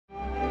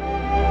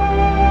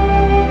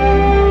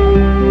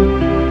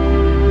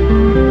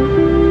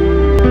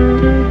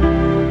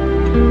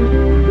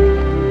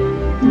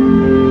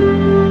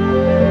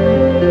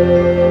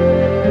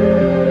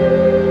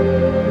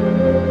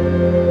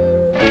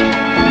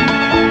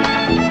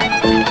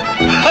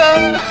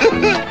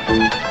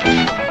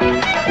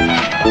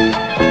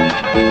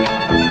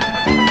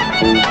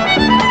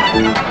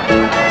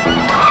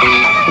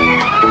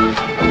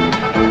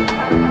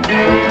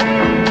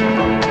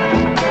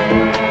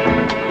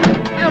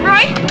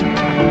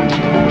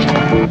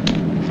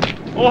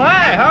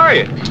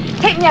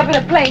Take me up in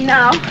a plane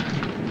now.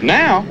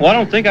 Now? Well, I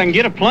don't think I can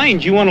get a plane.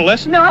 Do you want a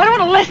lesson? No, I don't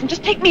want a lesson.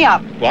 Just take me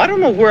up. Well, I don't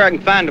know where I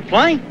can find a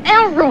plane.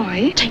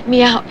 Elroy, take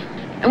me out.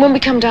 And when we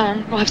come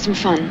down, we'll have some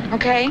fun,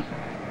 okay?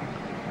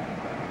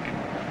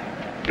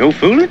 No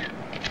fooling?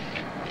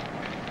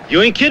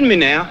 You ain't kidding me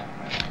now.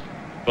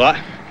 Well,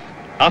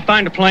 I'll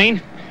find a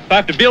plane if I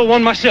have to build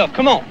one myself.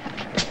 Come on.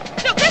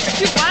 No, that's a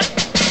cute one.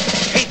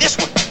 Hey, this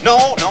one.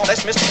 No,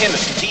 that's Mr.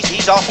 Henderson.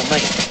 He's awful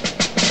mean.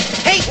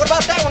 Hey, what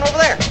about that one over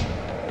there?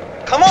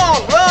 Come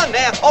on, run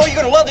now. Oh, you're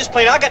going to love this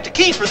plane. I got the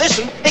key for this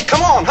one. Hey,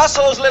 come on,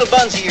 hustle those little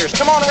buns of yours.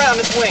 Come on around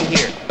this wing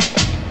here.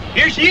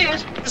 Here she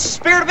is. This is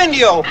Spirit of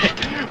Indio.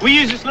 We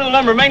use this little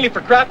number mainly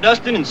for crop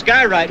dusting and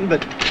skywriting,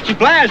 but she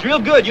flies real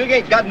good. You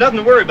ain't got nothing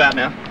to worry about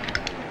now.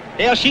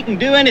 Hell, she can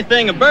do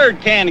anything a bird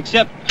can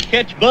except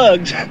catch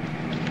bugs.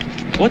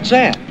 What's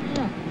that?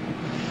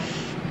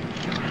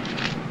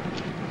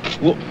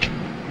 Well,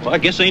 I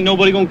guess ain't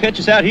nobody gonna catch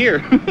us out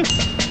here.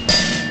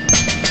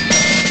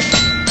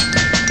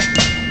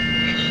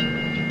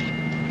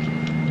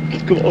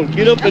 Come on,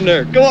 get up in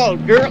there. Come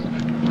on, girl.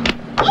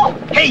 Oh,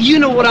 hey, you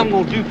know what I'm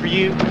gonna do for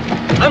you?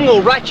 I'm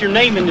gonna write your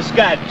name in the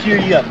sky to cheer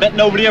you up. Bet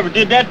nobody ever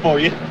did that for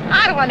you.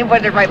 I don't want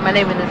anybody to write my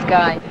name in the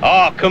sky.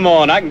 Oh, come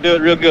on, I can do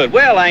it real good.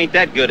 Well, I ain't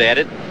that good at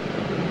it.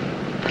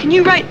 Can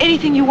you write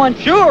anything you want?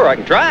 Sure, I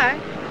can try.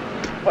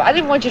 Well, I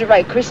didn't want you to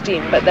write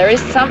Christine, but there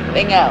is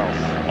something else.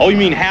 Oh, you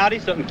mean howdy?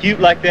 Something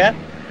cute like that?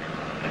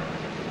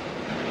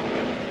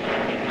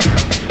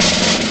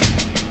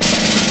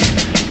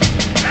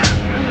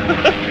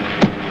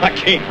 I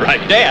can't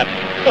write that.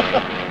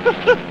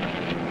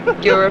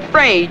 You're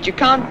afraid you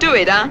can't do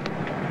it, huh?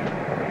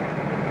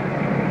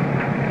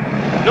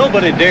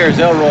 Nobody dares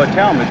Elroy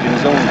Talmadge in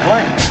his own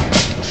plane.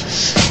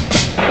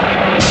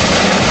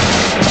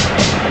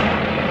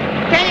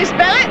 Can you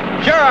spell it?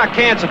 Sure I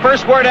can. It's the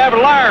first word I ever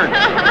learned.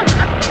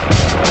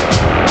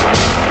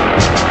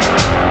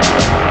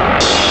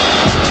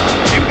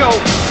 Here we go.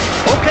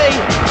 Okay,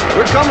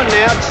 we're coming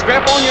now. Just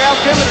strap on your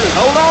altimeter and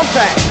hold on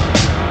tight.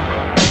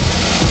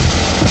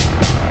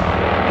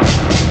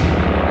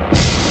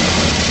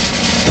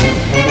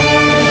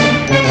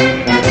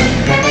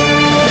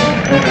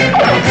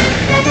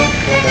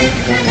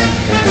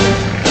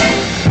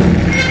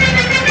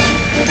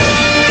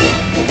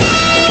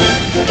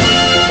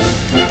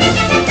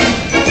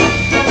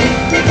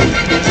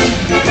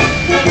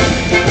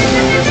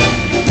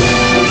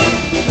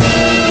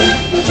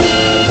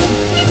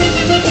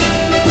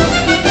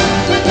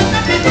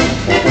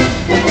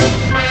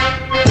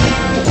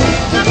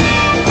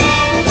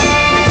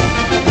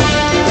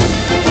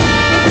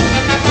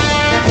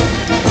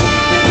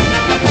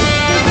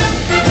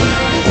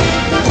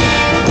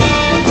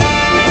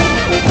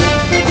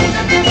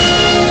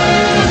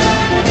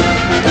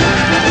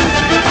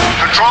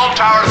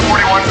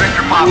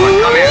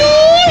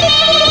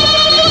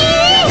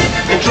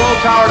 Control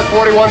tower to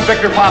 41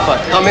 Victor Papa.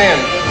 Come in.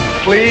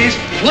 Please,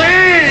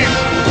 please!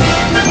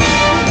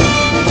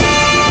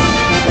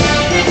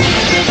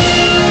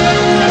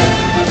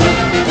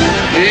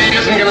 He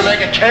isn't going to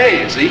make a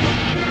K, is he?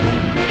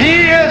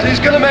 He is. He's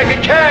going to make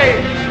a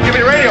K. Give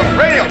me radio.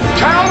 Radio.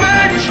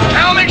 Talmadge!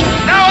 Talmadge!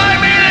 Now I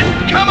mean it!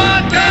 Come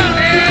on down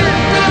here!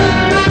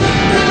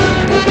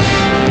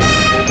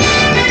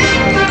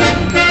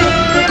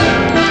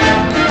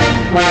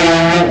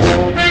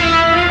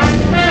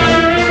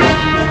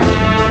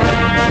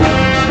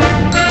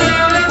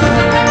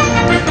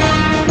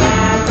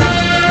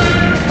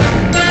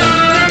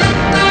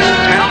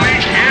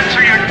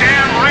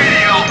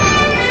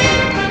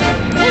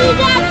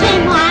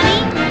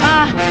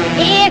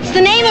 It's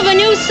the name of a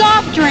new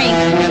soft drink.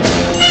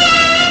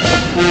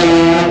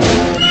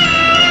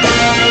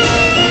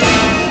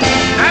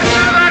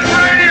 Answer that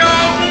radio!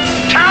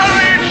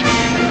 Talmadge!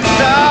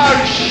 Oh,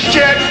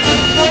 shit!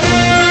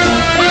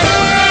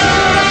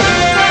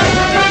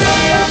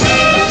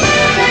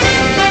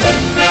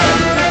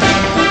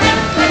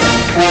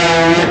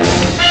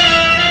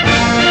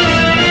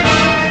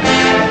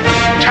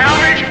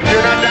 Talmadge,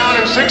 you're not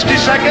down in 60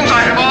 seconds.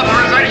 I have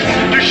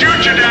authorization to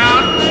shoot you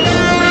down.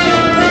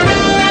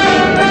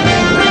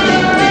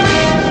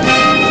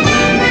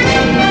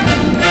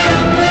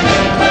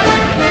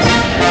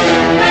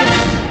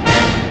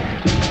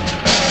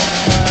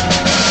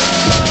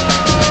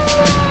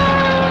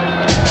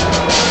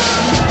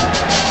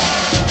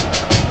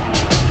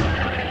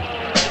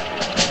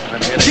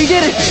 She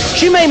did it.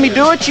 She made me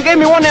do it. She gave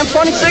me one of them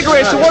funny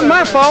cigarettes. It wasn't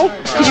my fault.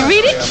 Did you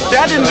read it?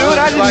 I didn't do it.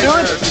 I didn't do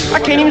it. I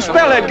can't even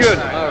spell that good.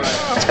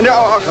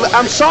 No,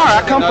 I'm sorry.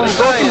 I come from a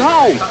broken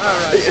home.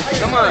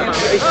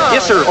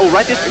 Yes, sir. Oh,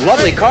 right. This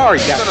lovely car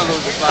you got.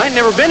 I ain't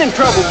never been in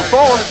trouble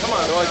before.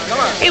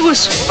 It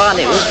was fun.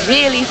 It was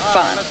really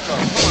fun.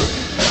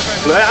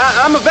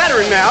 I'm a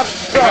veteran now.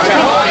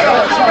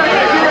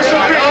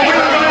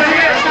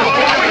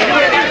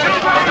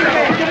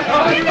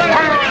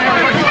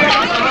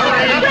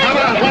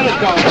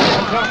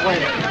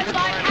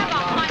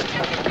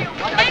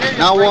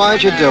 Now,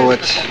 why'd you do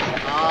it?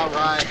 All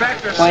right.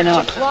 Why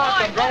not?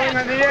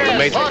 The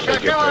Matrix will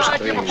get first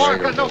thing.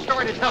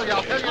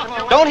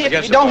 Don't hit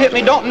me, don't hit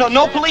me.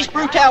 No police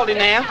brutality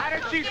now.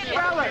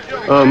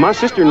 My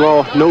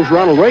sister-in-law knows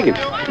Ronald Reagan.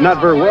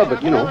 Not very well,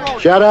 but, you know.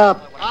 Shut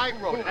up.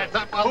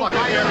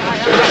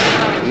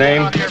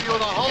 Name?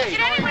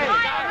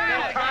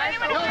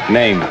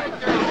 Name?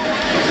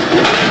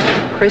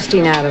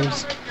 Christine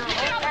Adams.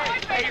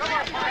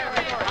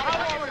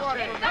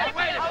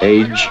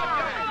 Age?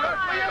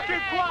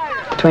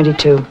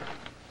 22.